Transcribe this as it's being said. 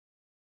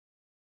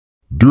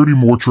Dirty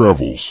More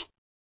Travels.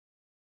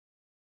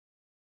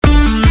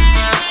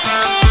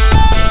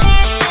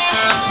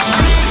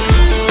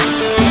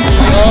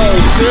 Oh,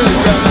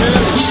 shit.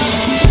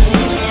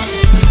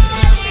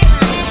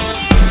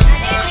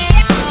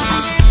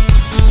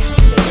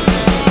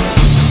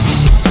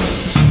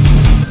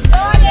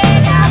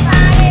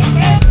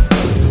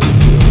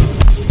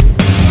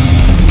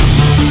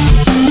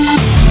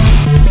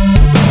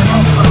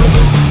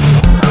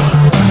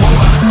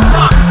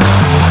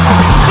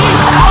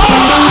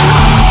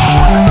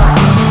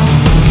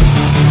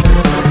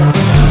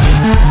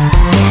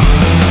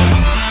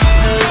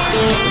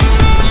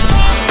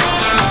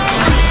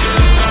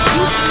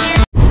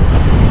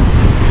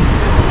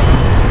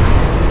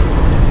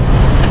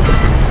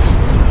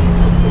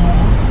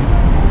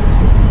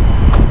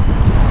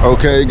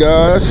 Okay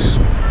guys,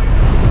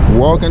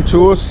 walking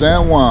to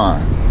San Juan.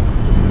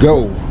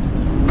 Go.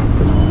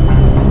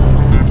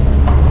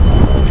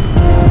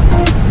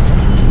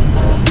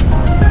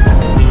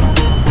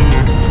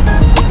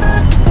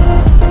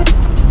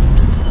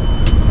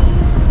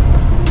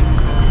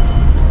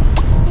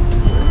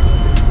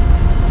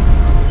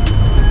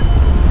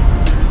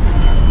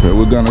 Okay,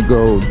 we're gonna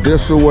go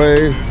this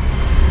way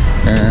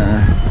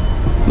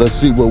and let's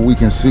see what we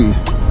can see.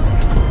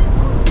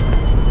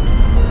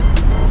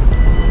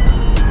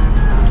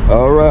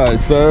 All right,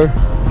 sir.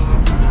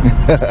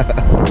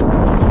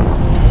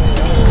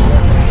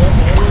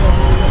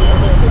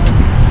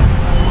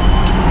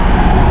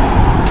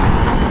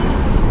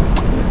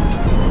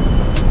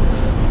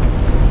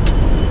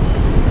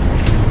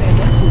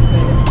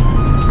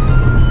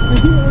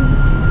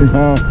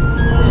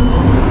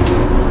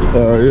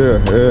 Oh yeah.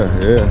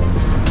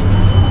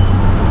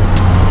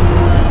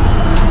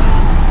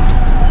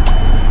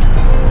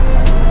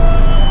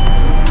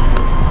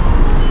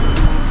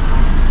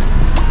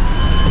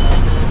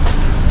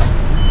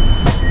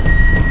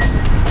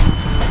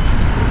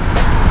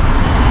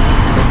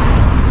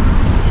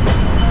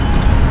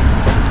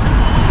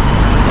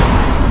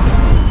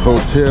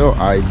 Hotel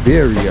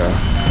Iberia.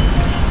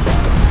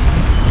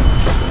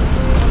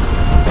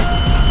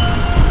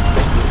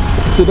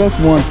 So that's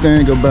one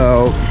thing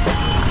about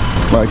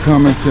like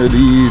coming to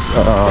these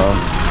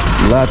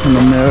Latin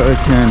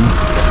American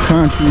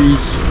countries.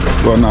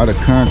 Well, not a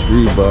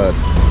country, but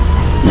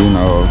you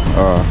know,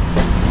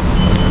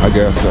 I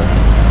guess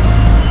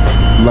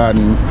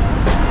Latin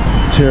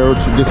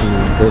territory. This is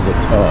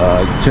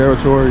a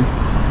territory.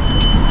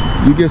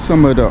 You get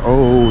some of the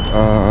old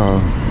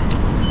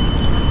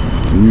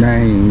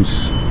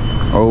names,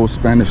 old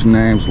Spanish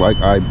names like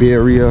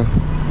Iberia,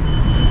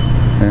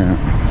 and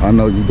I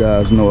know you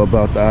guys know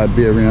about the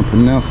Iberian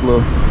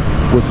Peninsula,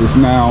 which is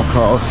now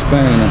called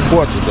Spain and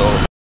Portugal.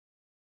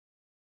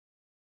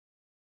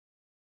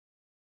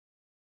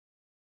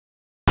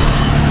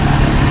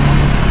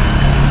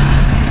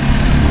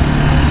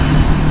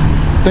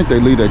 I think they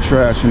leave their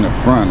trash in the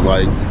front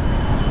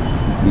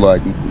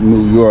like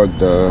New York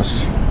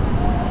does.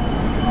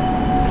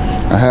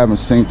 I haven't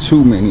seen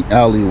too many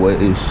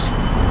alleyways.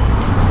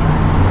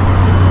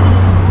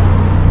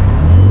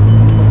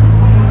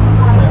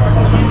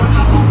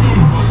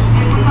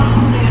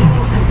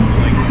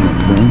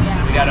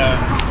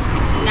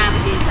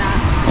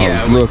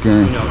 I was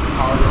looking,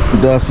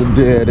 that's a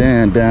dead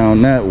end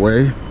down that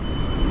way.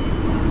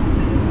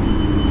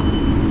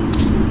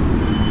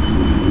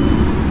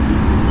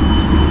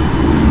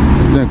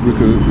 I think we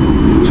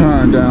could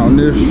turn down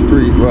this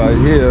street right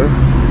here.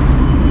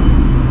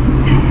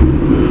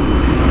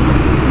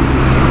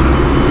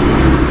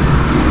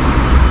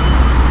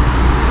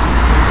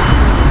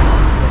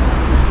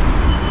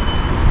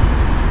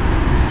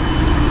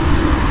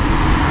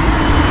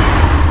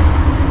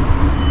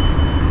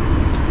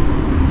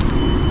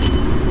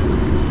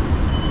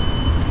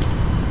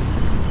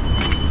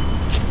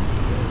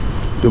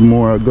 The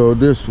more I go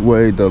this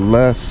way, the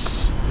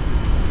less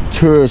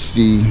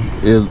touristy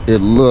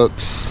it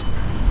looks.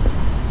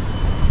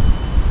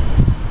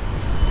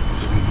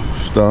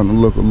 Starting to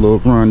look a little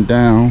run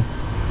down.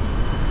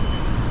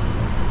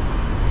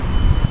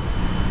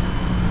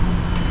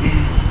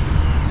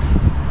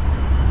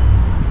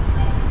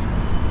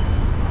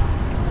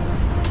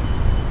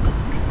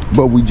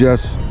 But we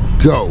just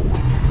go.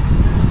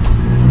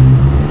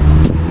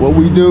 What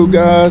we do,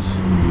 guys,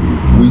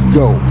 we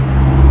go.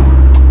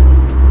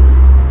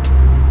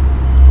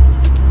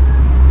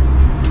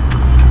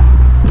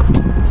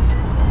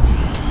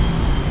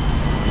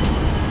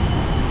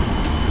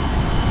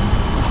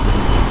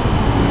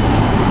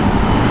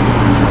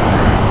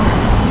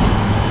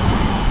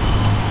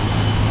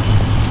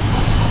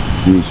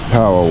 He's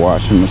power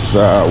washing the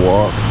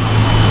sidewalk.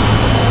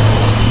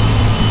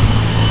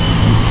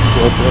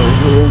 Up right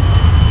here.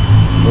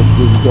 Let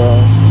this guy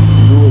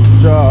do his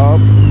job.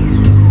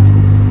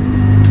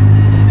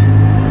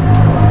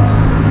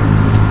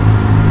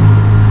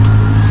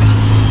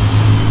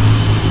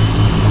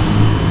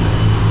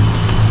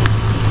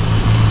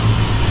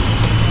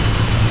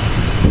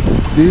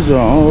 These are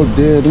all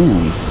dead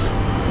ends.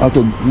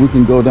 We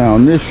can go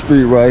down this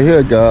street right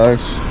here, guys,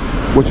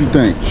 What you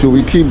think? Should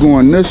we keep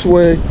going this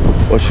way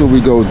or should we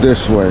go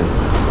this way?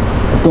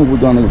 I think we're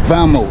gonna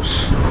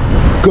vamos,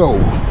 go.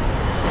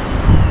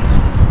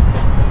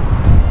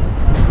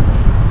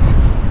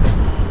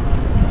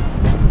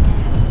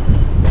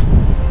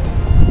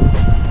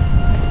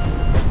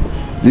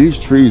 These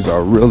trees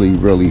are really,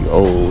 really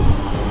old.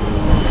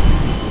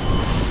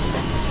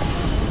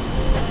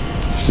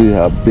 See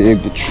how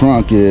big the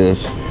trunk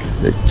is?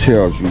 It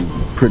tells you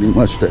pretty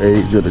much the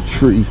age of the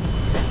tree.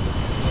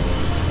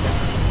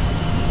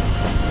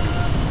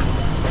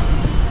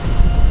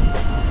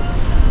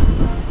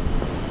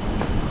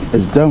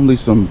 There's definitely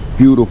some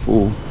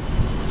beautiful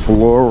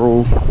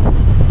floral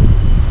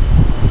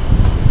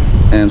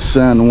in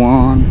San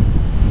Juan.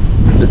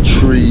 The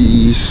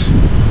trees,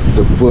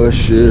 the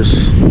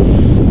bushes,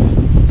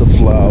 the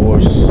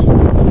flowers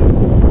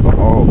are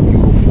all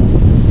beautiful.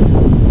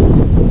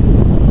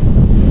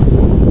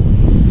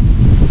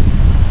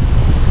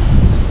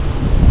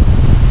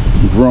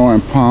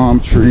 Growing palm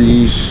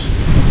trees.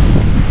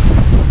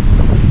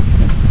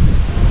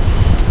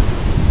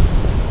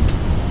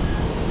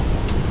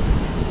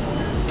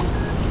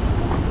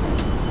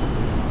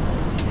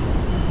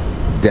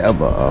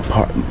 Deva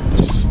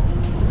Apartments.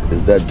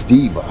 Is that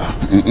Diva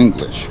in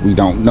English? We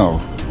don't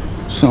know.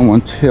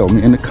 Someone tell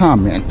me in the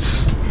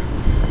comments.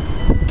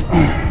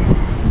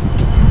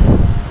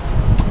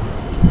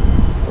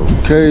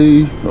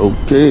 Okay.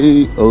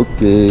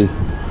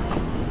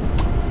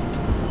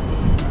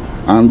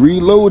 I'm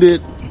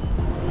reloaded.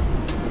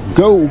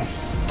 Go.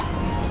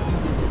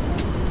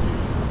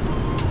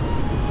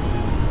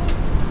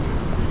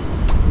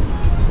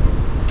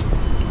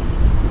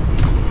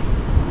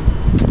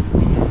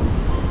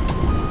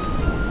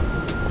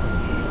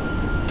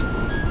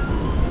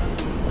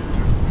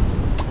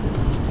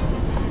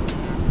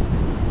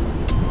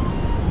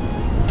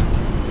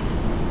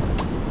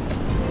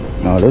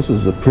 Now this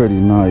is a pretty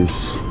nice,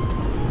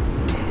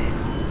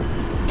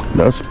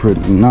 that's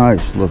pretty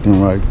nice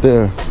looking right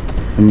there.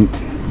 And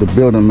the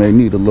building may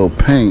need a little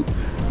paint,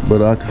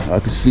 but I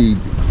can see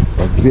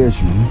a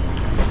vision.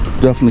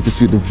 Definitely can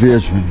see the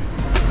vision.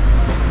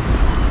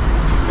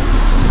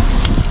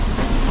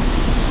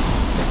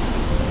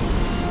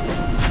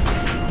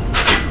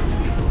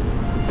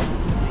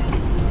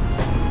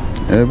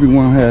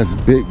 Everyone has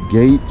big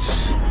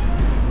gates.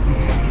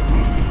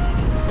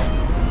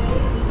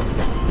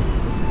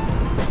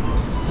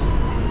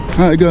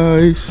 Hi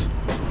guys.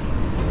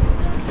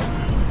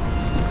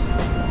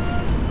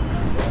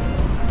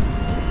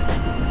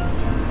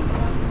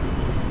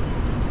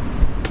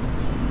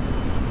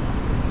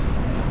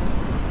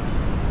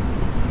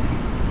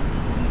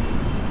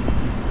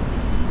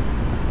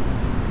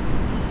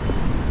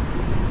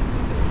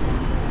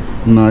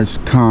 Nice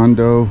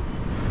condo.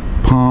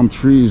 Palm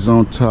trees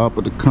on top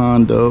of the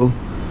condo.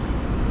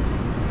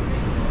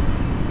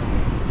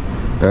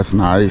 That's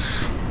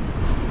nice.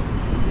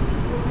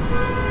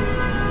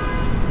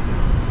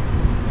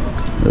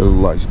 It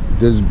looks like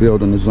this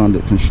building is under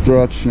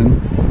construction.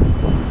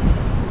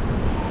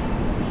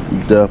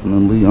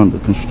 Definitely under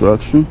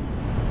construction.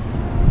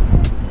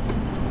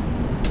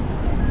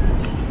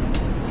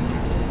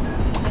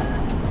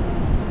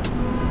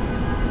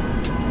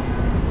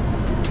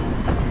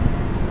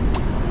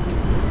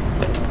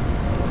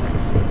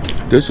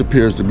 This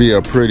appears to be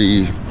a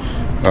pretty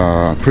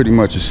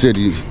much a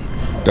city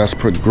that's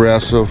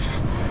progressive.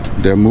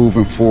 They're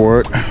moving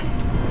forward.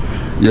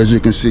 As you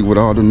can see with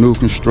all the new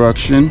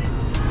construction.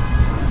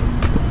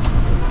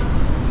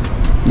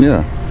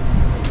 Yeah.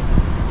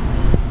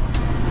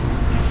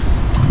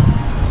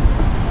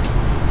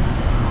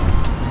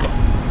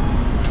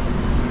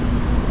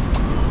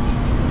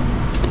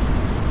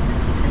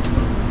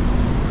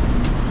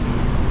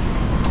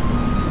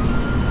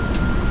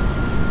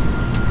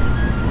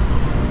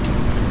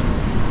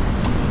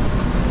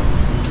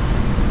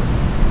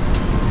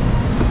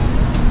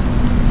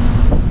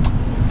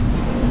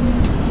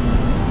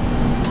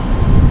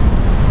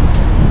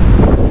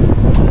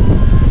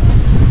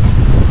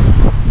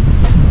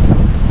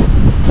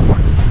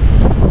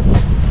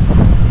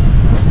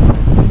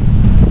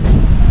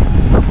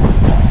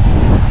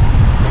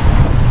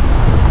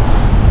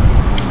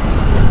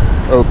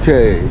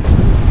 Okay,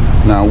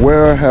 now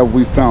where have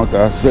we found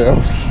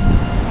ourselves?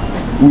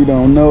 We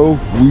don't know,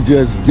 we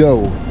just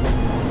go.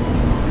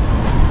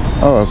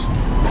 Oh,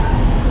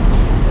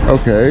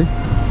 okay.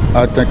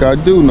 I think I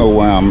do know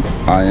where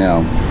I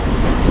am.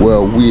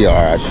 Well, we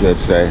are, I should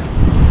say.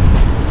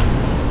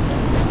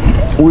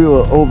 We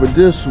were over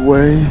this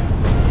way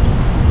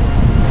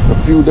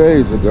a few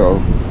days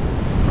ago.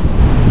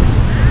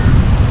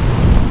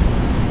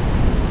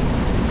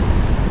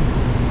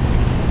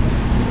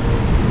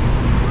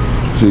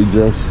 See,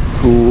 just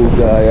cool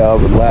guy out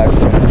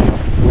relaxing.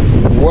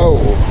 Whoa,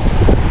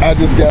 I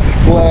just got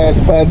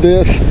splashed by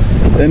this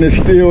and it's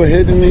still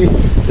hitting me.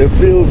 It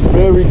feels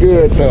very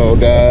good though,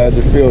 guys.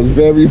 It feels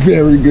very,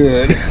 very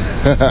good.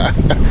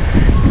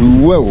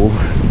 Whoa.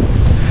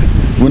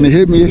 When it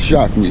hit me, it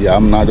shocked me.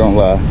 I'm not gonna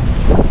lie.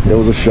 It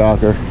was a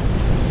shocker.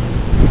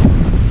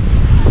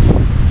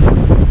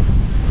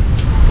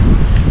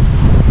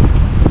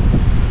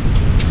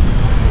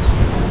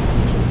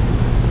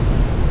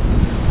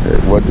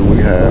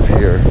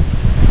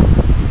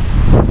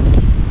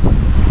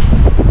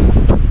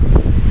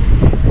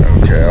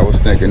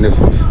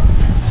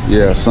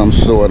 yeah, some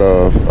sort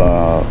of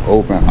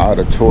open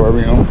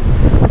auditorium.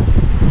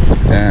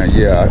 And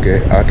yeah,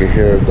 I could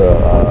hear the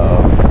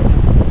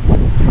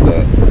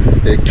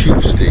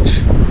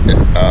acoustics.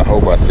 I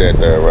hope I said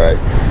that right.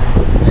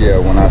 Yeah,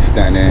 when I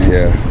stand in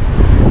here.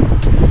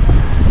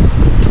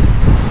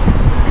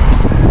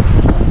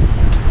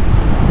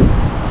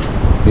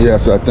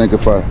 Yes, I think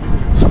if I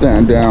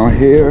stand down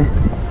here,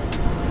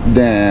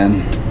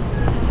 then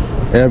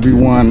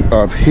everyone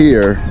up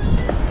here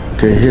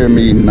can hear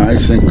me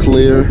nice and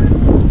clear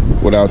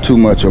without too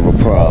much of a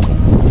problem.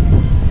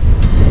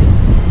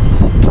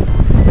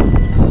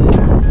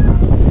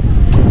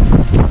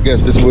 I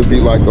guess this would be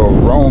like a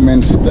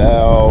Roman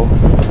style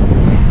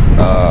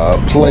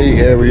play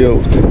area,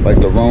 like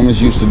the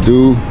Romans used to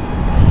do.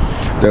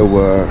 They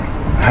would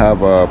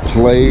have a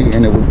play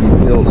and it would be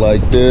built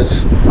like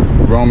this,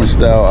 Roman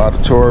style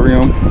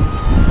auditorium.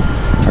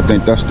 I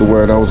think that's the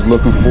word I was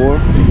looking for.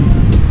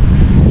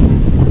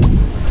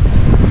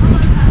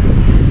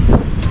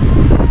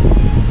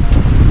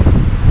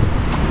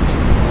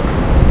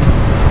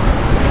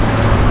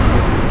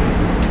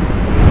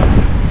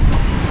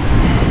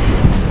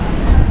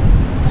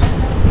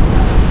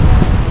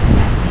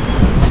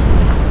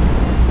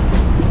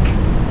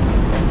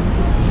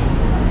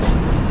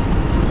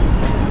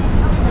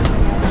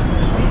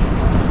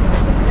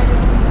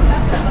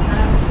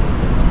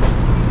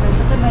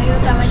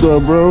 What's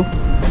up, bro?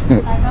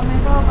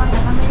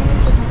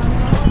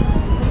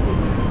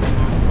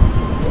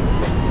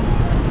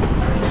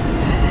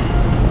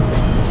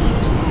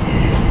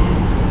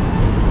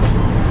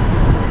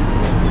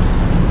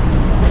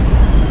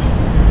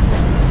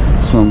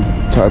 Some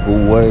type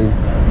of way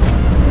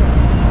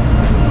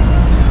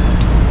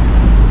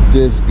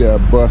this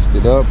got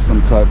busted up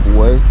some type of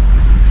way.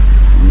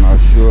 I'm not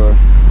sure.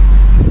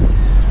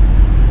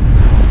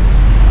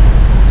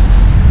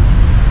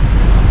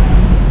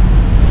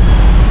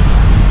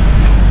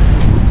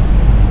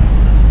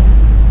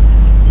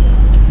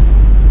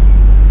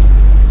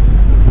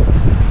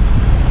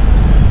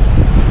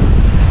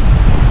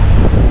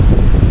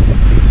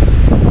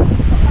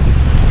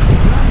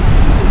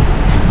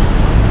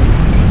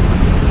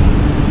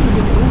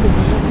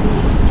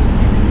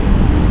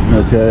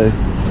 Okay.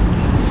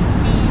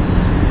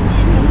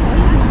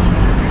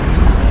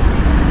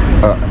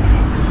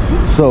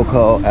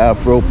 So-called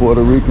Afro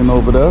Puerto Rican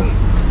over there.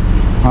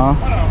 Huh?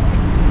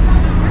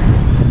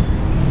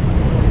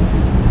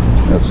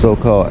 That's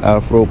so-called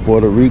Afro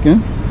Puerto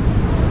Rican.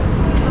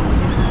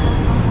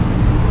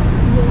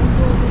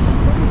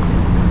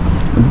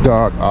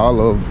 Dark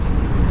olive,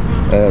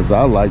 as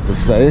I like to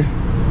say.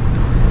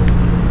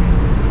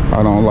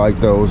 I don't like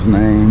those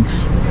names.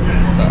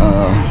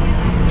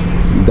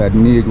 That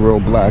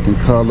Negro, black and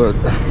colored.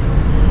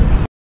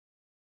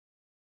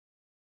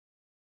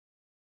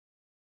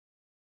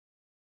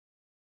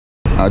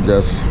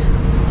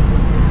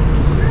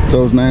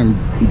 Those names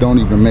don't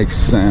even make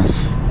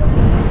sense.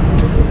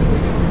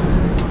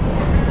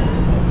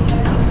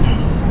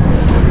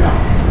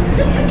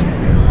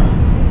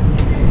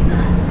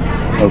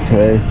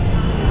 Okay,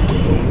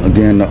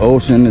 again, the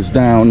ocean is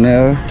down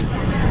there.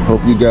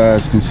 Hope you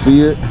guys can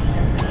see it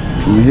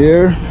from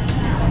here.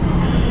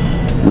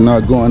 We're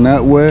not going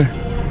that way,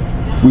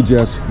 we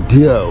just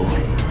go.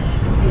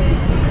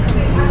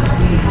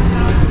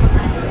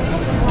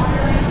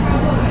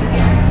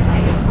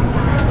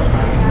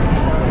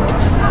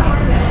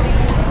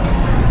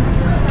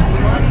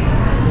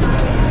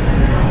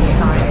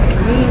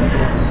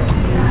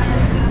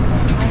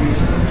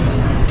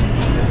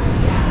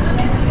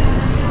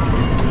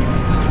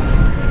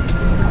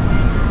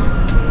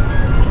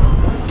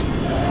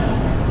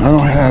 I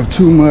don't have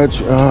too much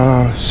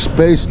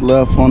space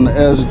left on the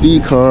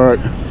SD card,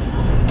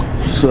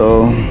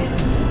 so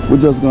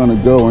we're just gonna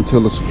go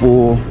until it's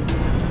full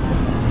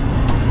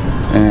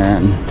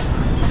and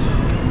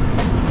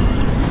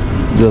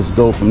just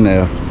go from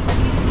there.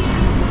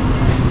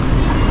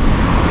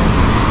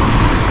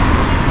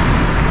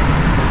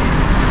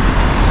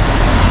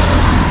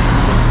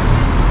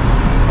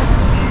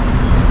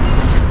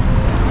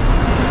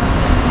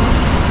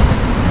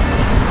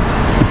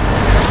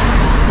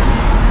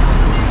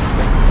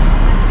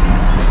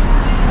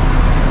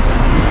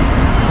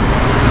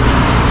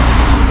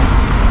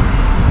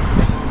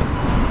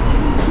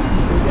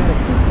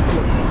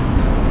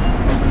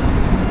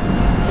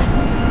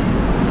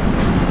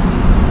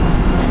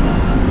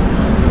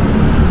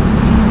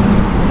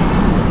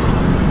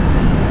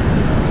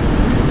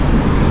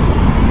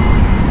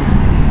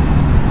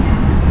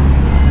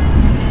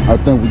 I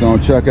think we're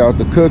gonna check out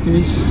the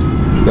cookies.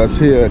 That's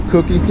here at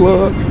Cookie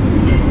Plug.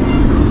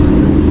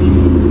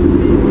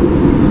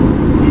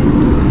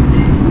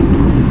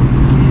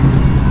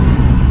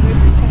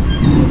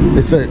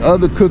 They say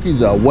other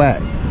cookies are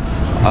whack,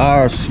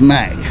 ours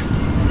smack.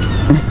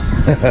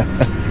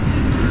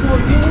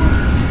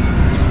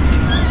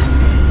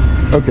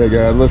 Okay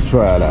guys, let's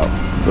try it out.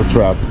 Let's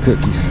try out the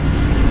cookies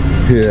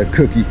here at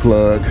Cookie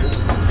Plug.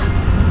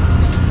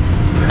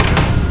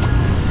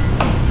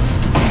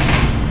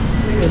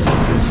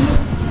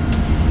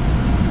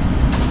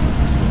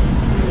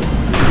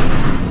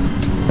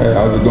 Hey,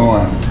 how's it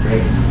going?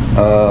 Great.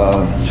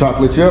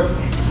 Chocolate chip?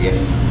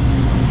 Yes.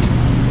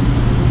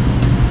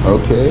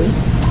 Okay.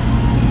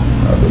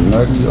 The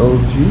nutty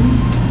OG.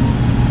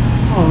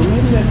 Oh,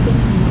 maybe that could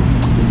be.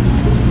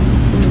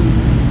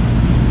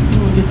 You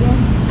want to get one?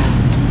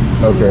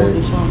 Okay.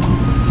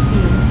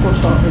 Or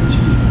strawberry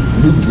cheese.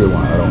 You can get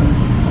one. I don't know.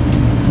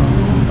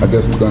 I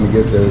guess we're gonna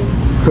get the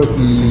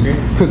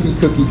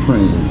cookie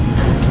cream.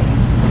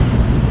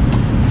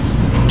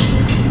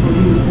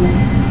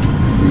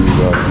 These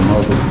are some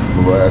other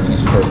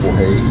varieties: Purple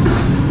Haze,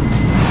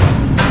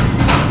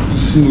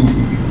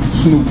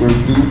 Snooper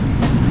Doo.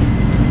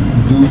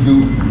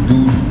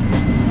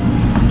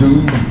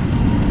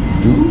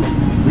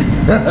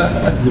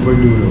 Snooper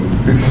Doodle.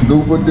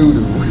 Snooper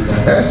Doodle.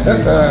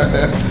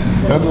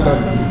 That's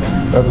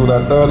what I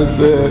thought it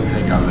said.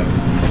 Take out like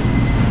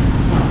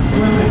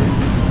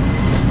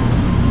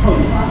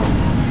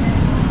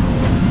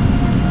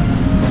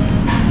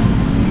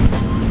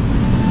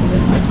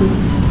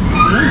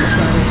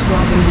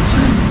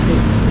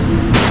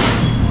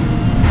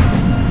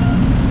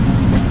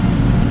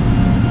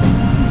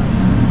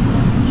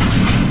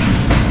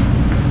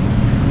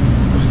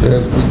It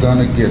says we're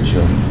gonna get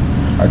you.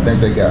 I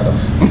think they got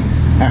us.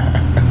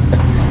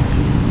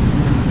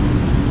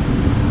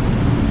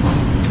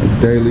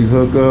 Daily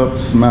hookup,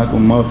 smack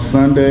 'em up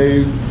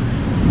Sunday.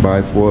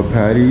 Buy 4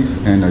 patties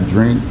and a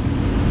drink.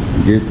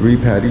 Get 3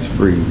 patties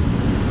free.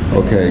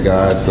 Okay,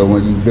 guys. So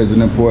when you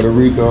visiting Puerto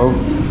Rico,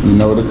 you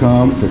know to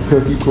come to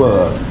Cookie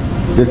Club.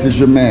 This is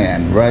your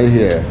man right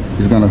here.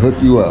 He's gonna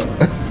hook you up.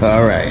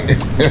 All right.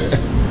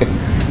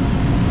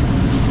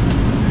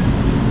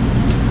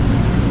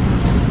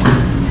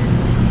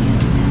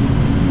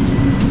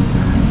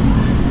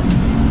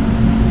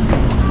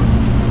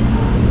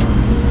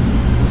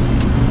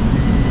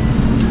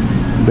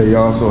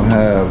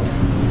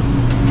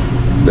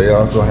 They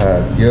also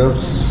have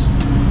gifts,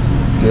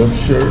 gift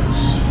shirts.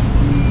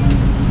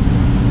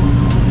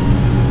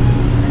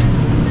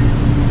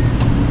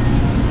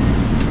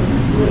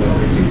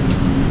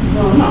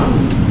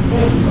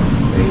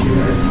 thank you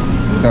guys.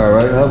 All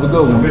right, have a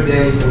good one. Good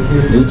day. Thank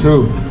you. You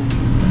too.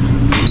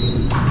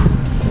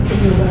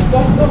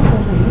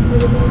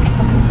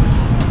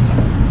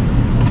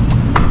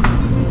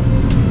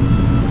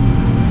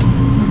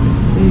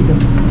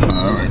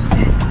 All right.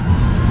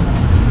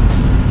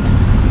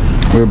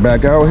 We're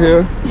back out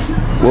here.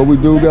 What we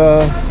do,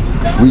 guys?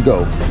 We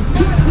go.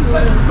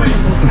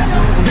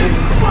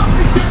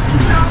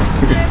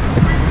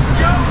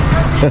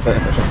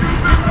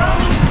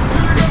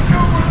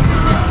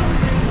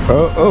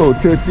 Uh-oh,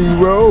 Tootsie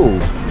Roll.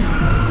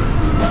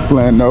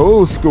 Playing the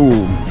old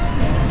school.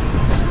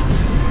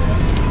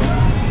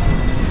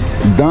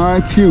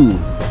 Don Q.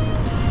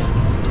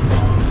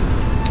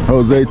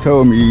 Jose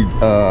told me,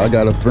 I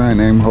got a friend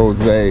named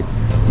Jose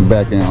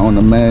back on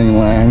the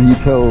mainland. He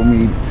told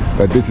me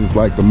that this is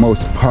like the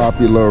most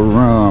popular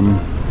rum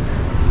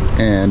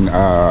in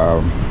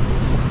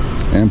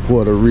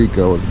Puerto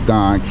Rico. It's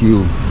Don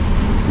Q.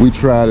 We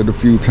tried it a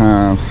few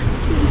times.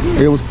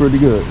 It was pretty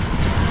good.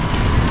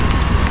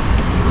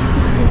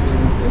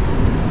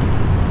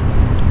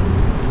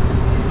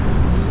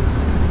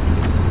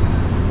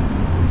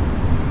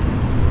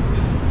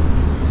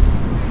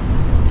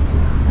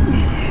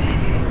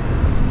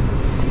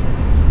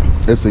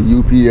 It's a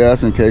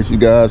UPS in case you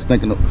guys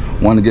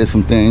want to get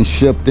some things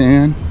shipped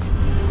in,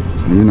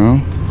 you know.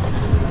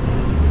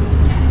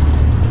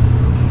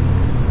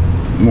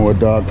 More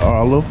dark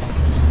olive.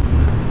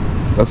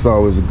 That's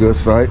always a good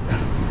sight,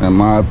 in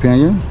my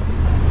opinion.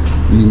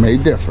 You may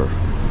differ.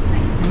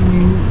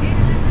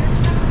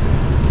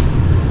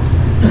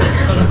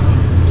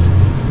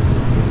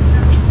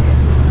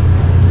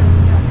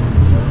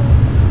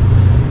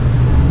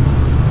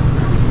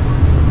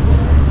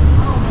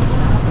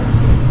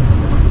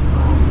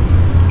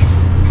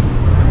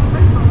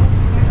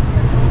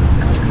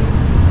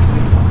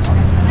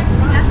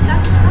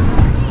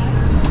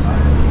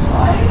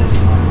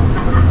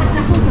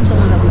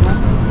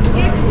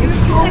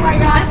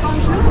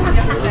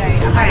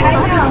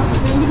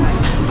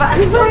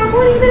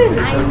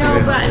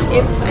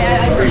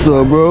 What's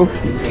up, bro?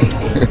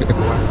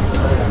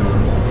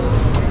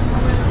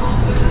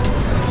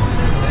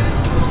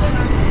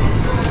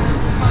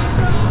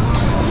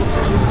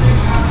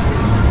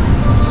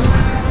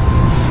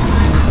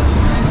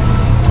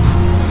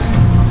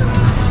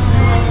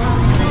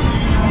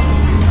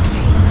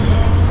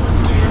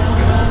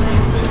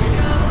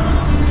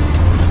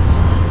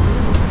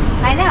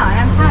 I know, and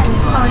I'm telling you,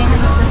 Tony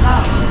has to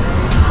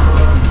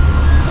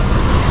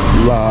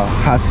go. La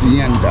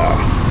Hacienda.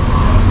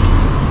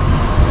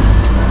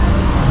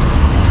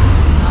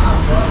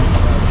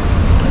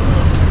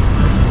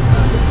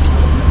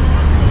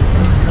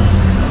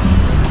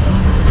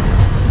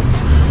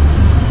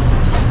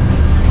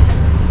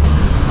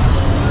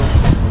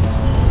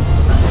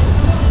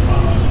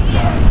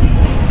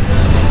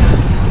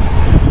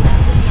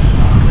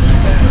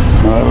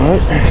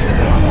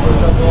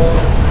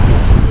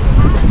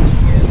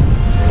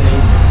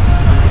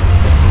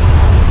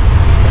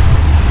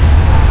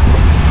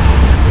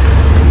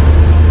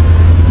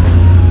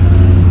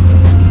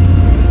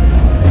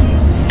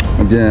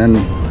 then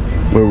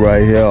we're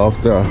right here off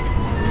the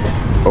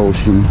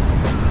ocean.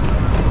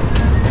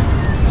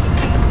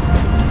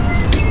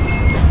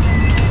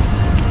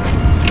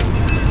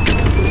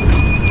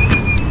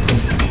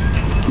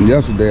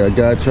 Yesterday, a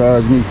guy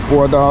charged me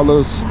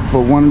 $4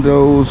 for one of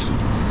those,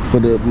 for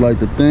the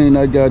thing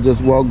that guy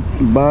just walked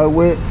by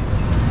with.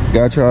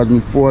 Guy charged me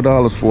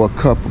 $4 for a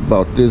cup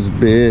about this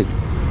big,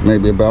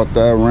 maybe about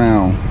that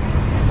round.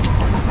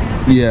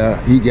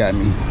 Yeah, he got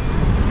me.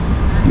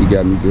 He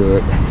got me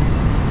good.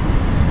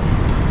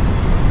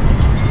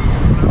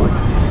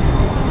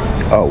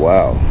 Oh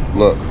wow,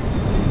 look,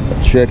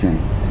 a chicken.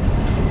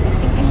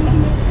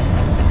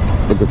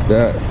 Look at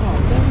that,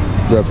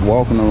 just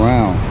walking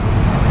around.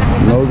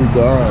 No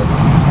regard.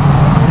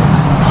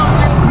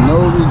 No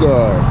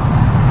regard.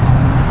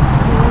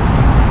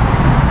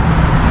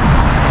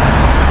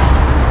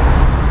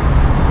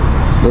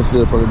 Let's see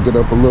if I can get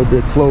up a little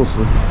bit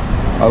closer.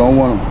 I don't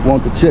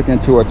want the chicken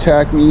to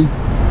attack me.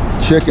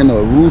 Chicken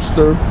or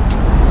rooster.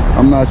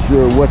 I'm not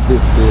sure what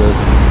this is.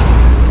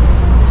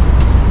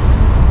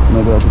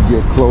 Maybe I can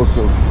get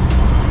closer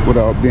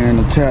without being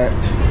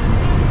attacked.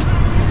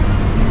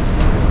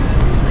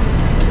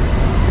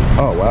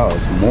 Oh wow,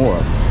 it's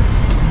more.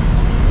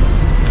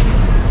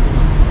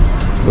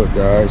 Look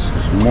guys,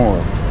 it's more.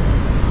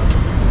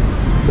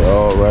 They're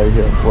all right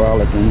here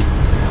frolicking.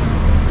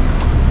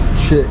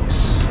 Chicks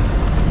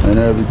and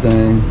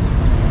everything.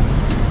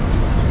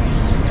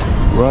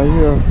 Right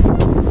here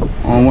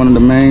on one of the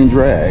main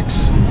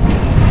drags.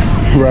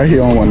 Right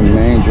here on one of the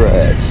main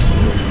drags.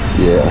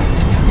 Yeah.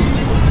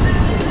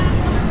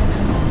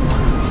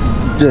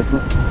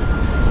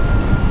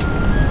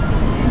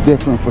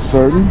 Different for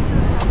certain.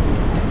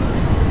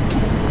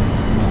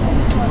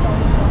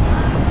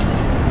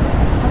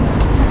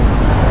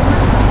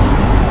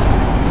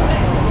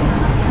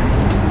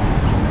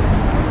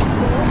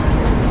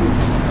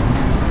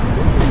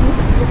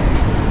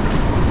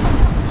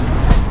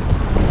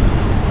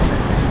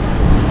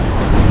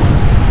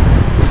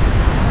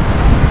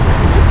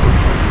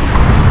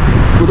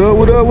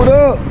 What up, what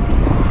up?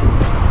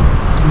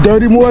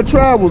 Dirty More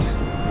Travels.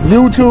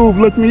 YouTube,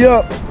 look me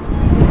up.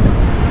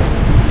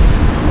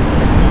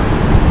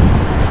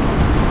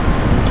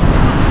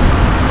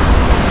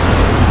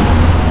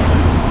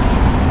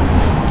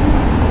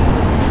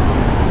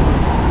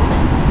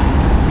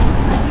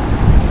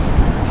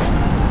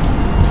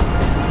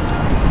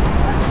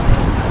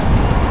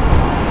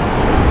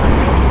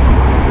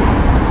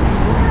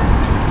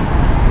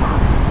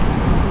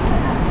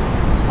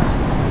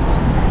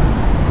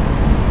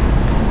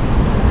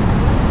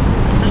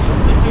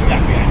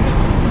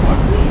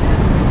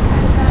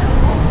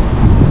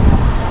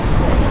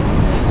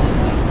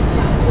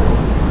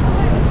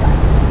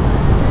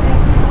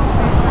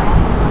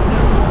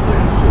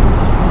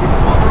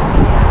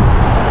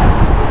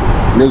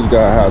 This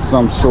guy has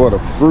some sort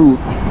of fruit.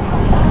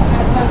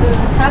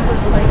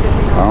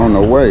 I don't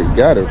know where he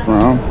got it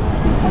from.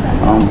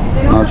 I'm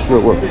not sure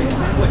what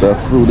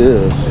that fruit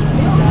is.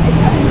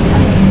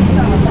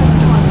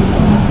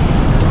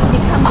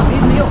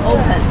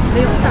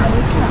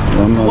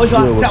 I'm not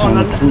sure what kind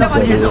of fruit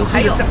that is.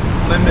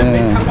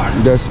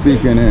 And they're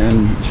speaking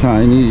in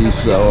Chinese,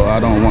 so I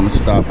don't want to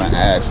stop and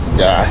ask the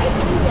guy.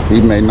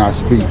 He may not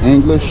speak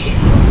English,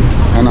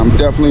 and I'm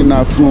definitely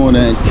not fluent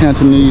in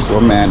Cantonese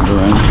or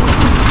Mandarin.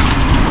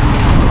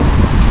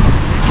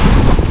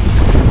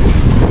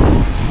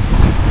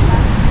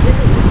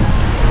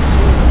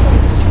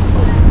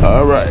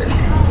 All right.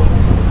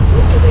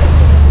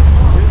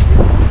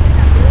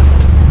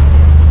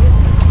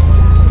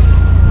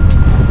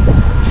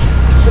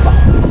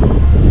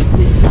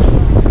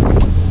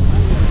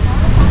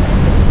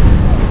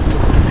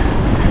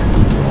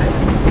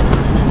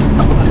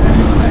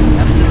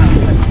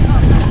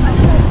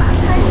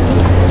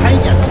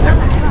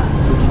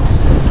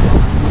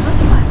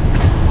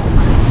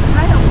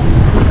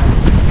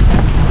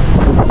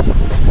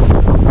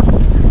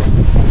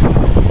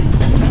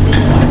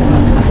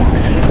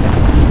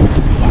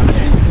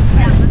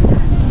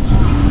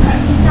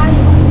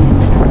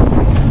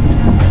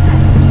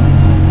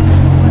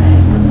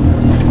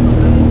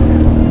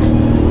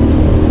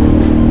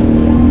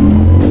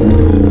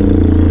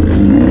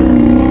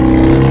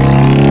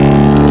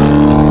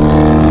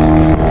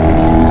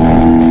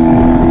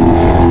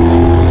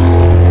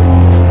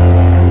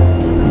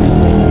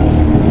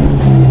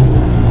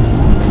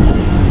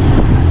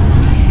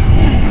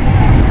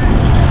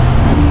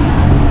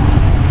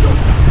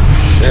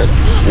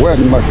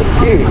 Sweating like a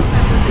pig.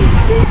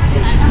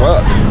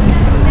 Fuck.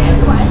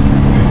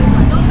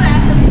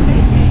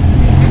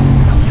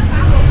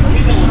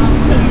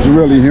 It's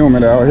really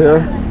humid out here.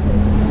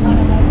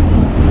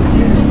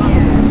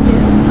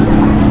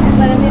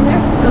 But I mean,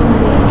 they're still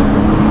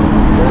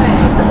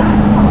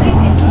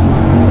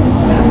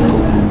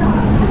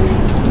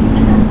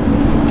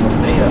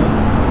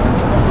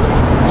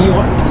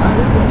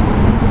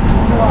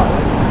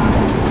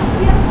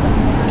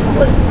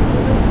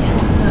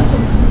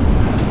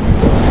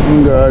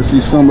You guys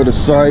see some of the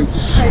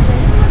sights.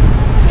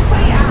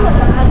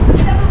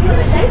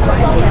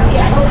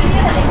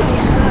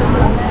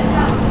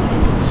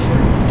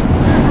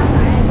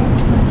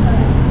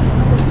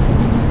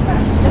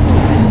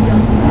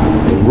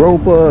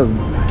 Ropa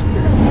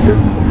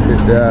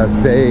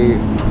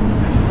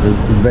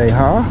Veja.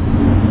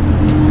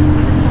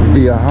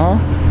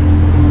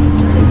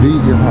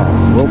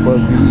 Ropa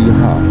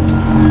Veja.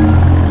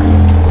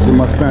 See,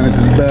 my Spanish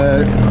is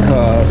bad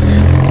because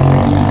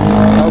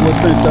I would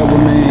think that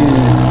would mean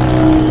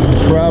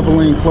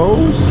traveling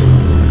clothes.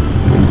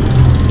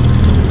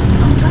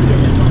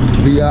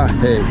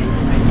 Viaje.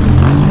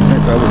 I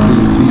think that would be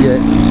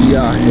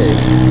viaje.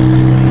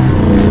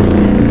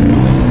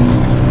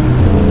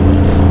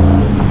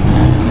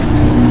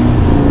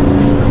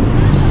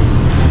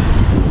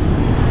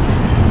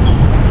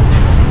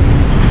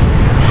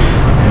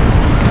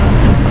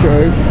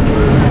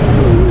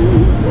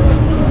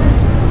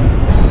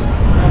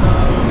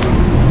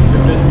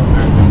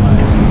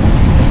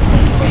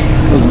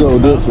 Let's go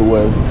this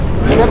way.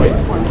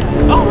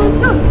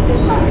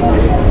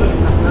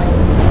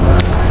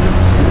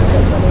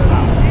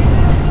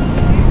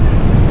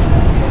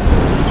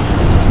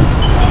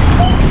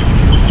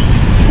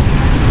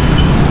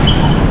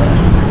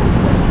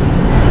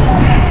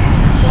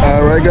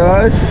 All right,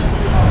 guys.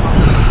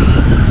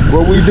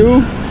 What we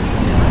do?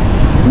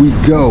 We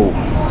go.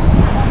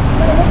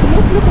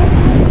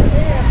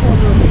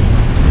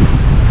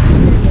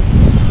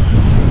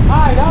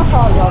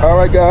 All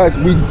right, guys,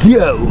 we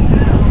go.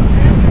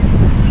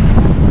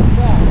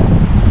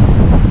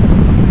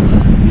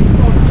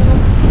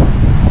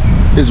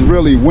 It's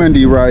really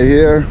windy right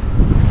here.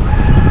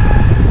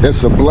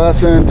 It's a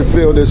blessing to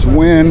feel this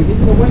wind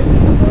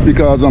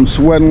because I'm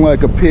sweating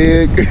like a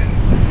pig.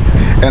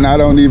 And I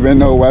don't even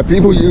know why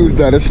people use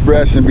that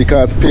expression,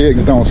 because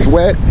pigs don't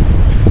sweat.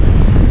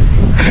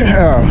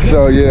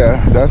 So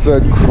yeah, that's a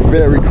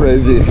very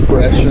crazy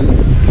expression.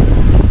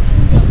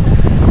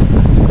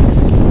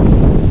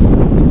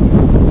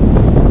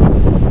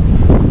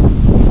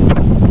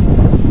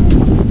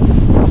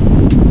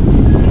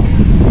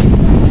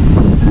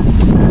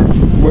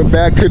 We're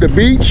back to the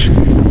beach.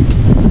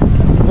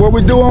 What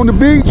we do on the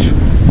beach?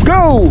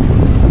 Go!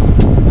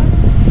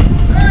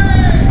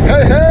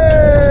 Hey,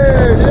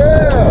 hey,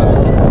 yeah!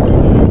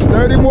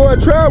 30 more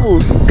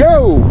travels,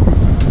 go!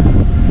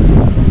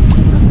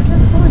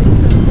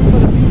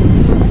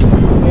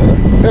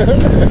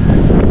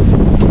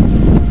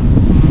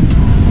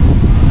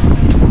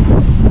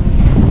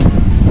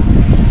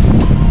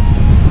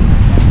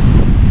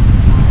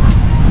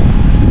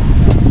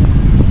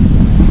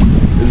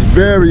 It's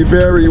very,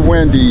 very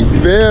windy,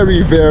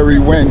 very, very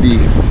windy,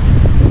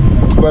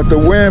 but the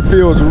wind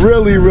feels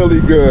really, really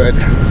good.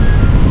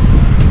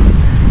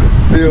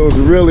 Feels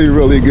really,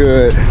 really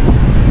good.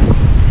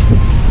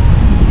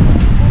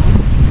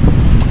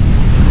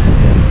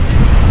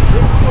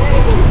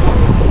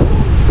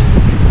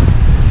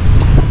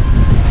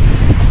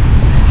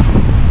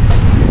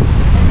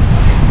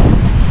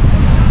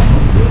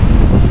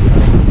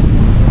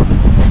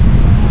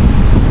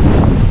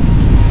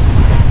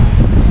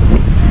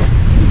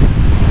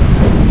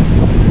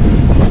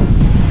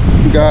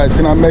 Guys,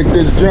 can I make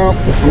this jump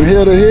from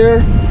here to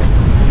here?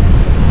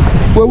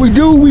 What we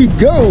do, we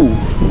go.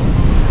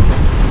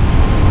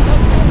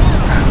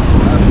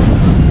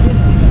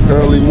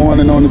 Early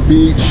morning on the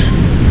beach.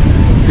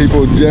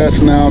 People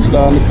just now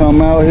starting to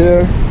come out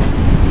here.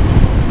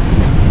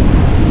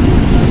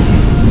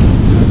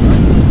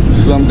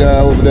 Some guy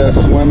over there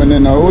swimming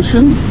in the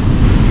ocean.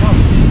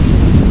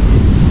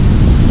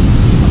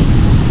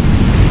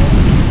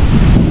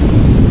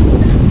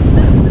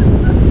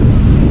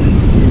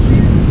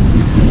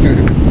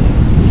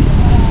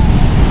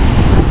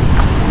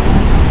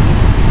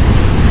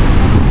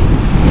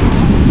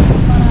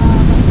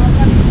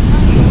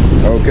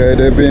 Okay,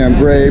 they're being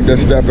brave, they're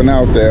stepping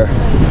out there.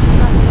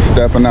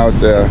 Stepping out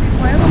there.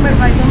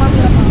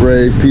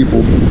 Brave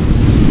people.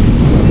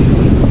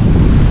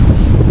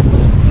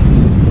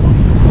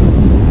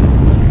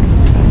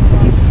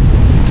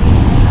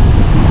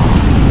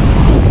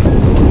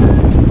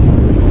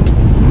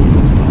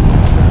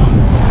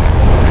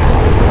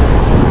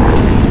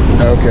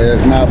 Okay,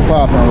 it's not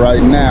popping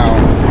right now.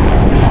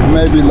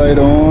 Maybe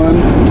later on.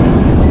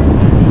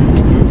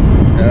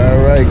 All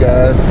right,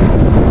 guys.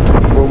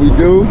 What we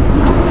do?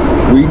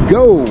 We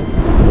go.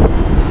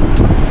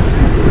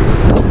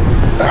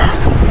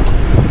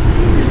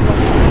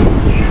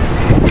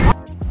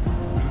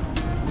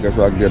 Guess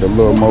I'll get a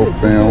little more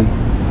film.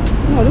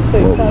 No, this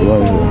thing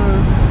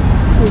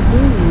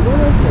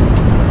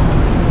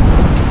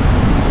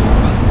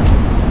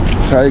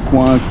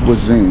Taekwon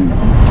cuisine.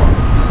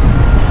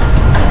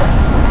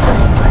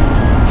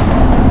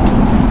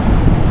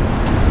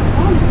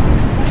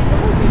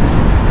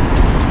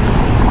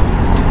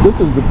 This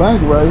is the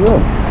bank right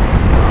here.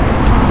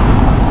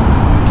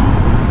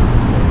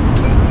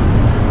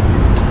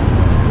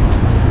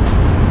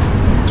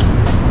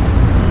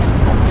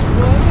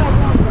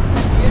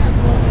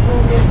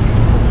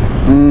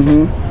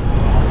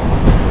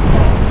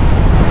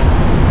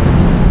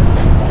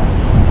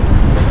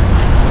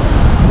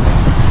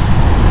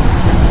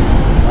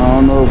 I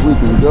don't know if we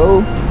can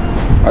go.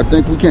 I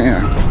think we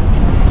can.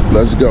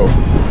 Let's go.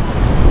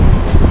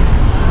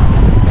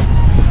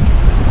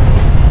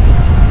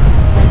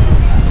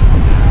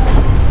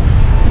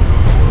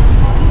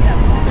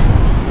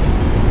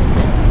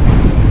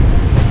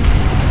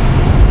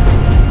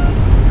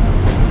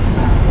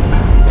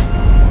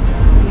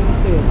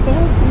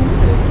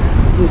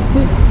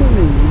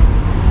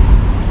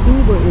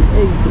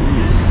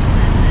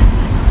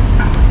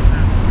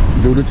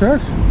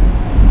 taxi.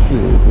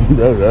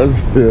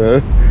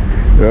 Shit,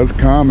 that's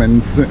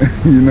common,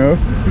 you know.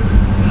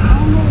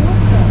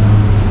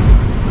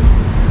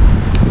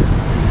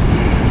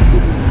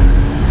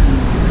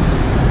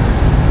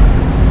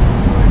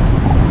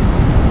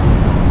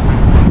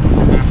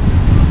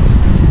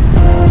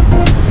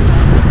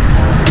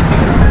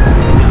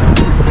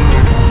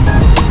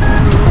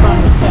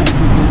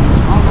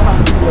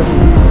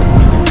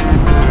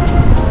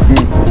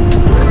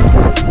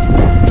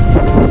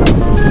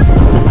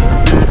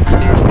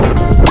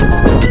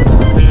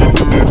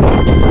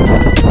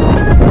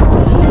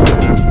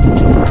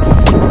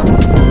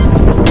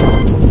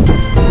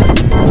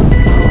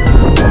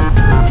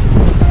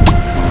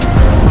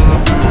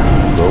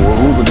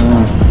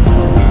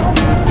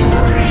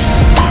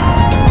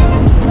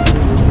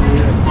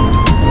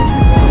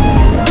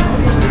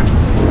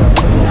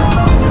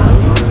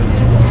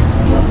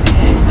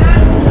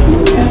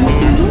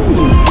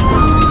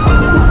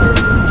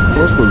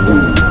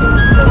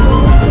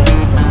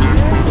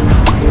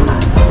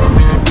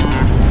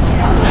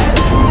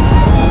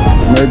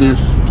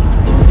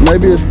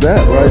 Maybe it's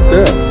that right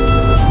there.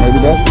 Maybe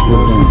that's the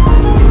cuisine.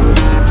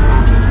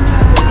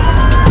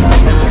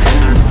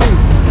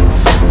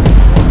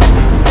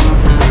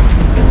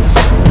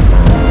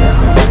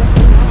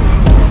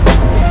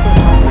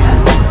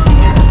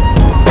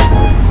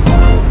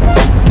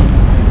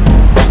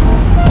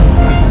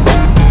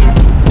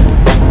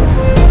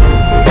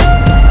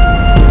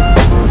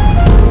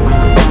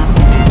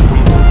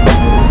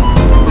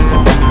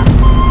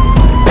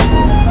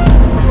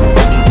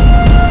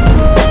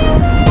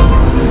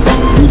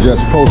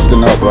 Just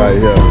posting up right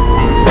here.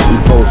 We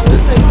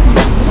posted.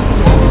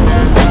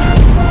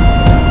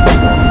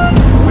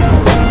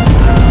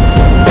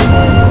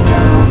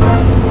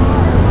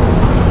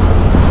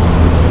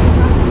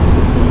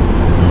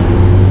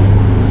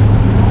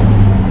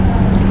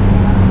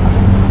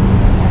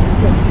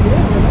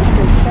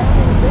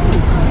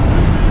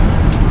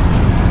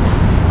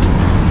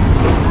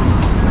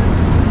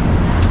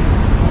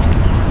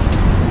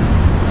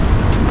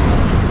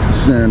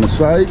 Seeing the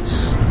sights.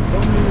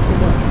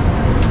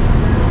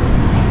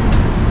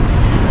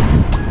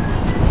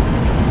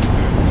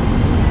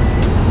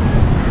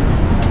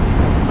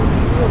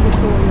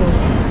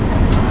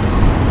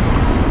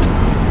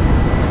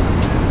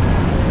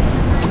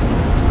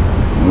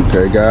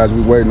 Okay guys,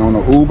 we waiting on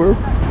the Uber.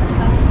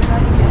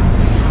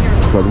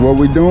 Cause what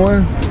we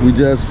doing, we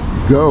just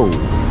go.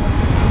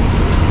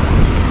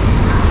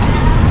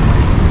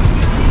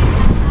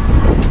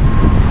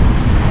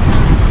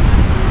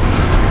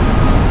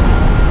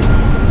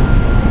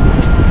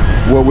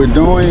 What we're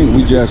doing,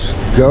 we just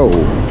go.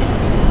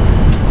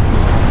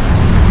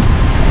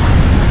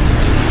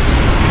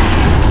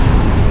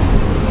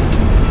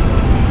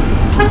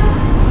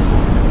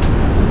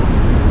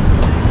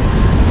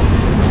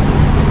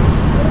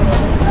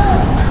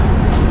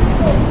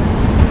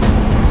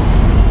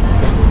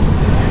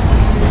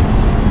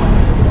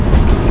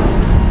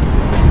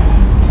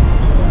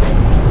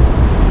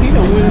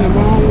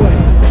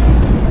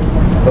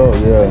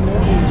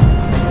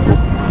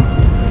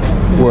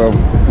 Well,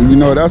 you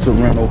know that's a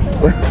rental.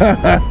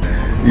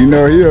 You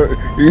know he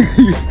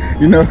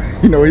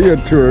a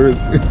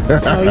tourist.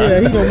 Oh yeah,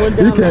 he done went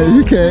down.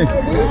 He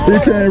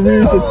can't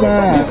read the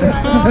sign.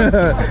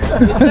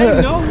 This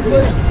ain't no,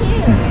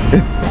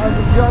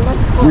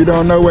 but we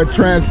don't know what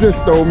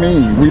transistor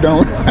mean. We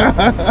don't.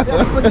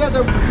 But there's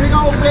a big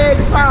old red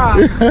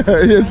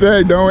sign. You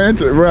say don't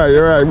enter.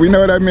 Right. We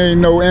know that means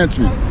no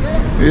entry.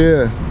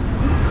 Yeah.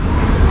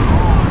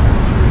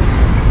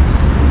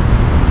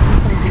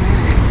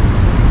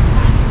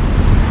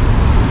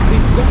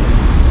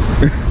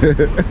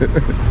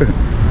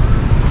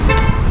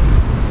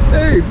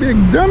 Hey, big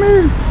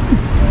dummy.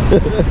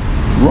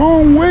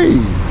 Wrong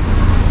way.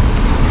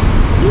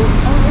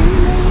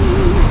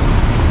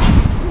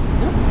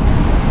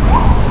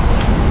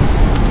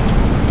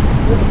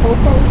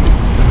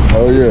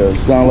 Oh yeah,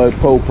 sound like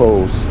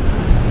popos.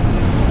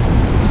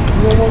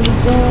 You know when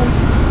he's gone?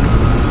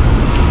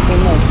 Or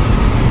no?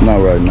 Not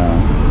right now.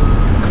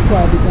 He's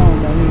probably gone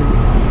by here.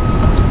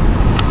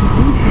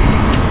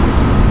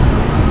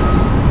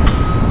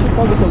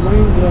 Probably the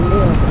range of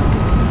America.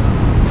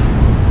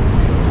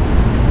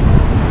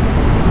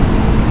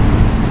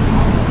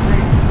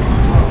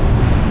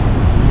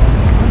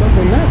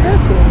 But not that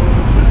good.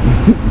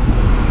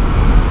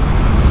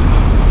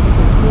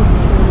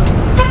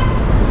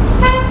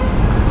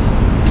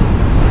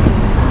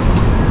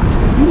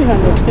 You didn't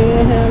have no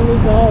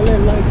panhandlers, all that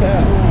like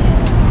that.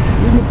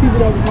 Even the people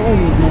that was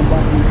homeless weren't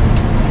bothering.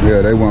 Yeah,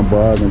 they weren't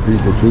bothering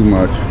people too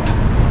much.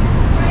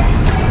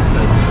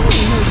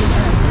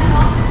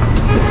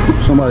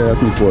 Somebody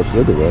asked me for a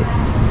cigarette.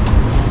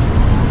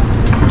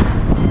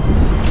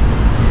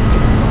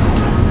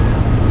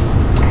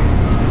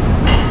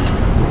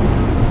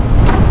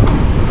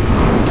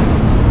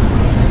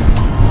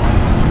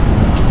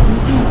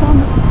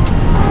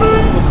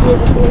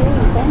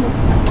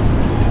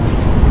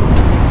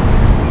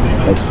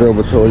 A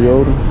silver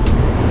Toyota?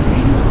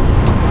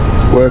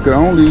 Well, it could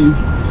only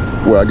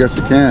Well, I guess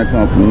it can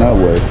come from that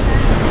way.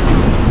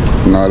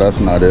 No, that's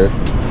not it.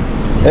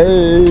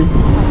 Hey.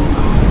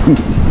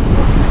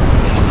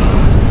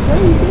 What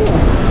are you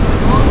doing?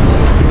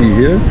 He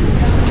here?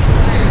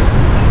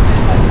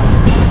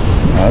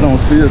 I don't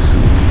see a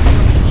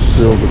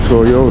silver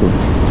Toyota.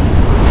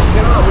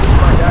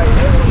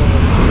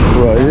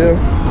 Right here.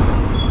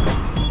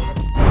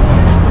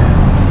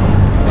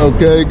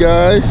 Okay,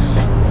 guys.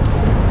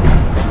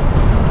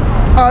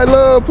 I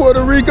love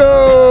Puerto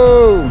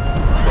Rico.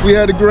 We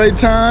had a great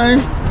time.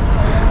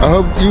 I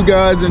hope you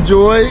guys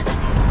enjoyed.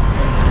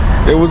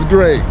 It was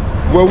great.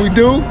 What we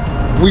do,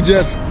 we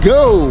just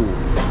go.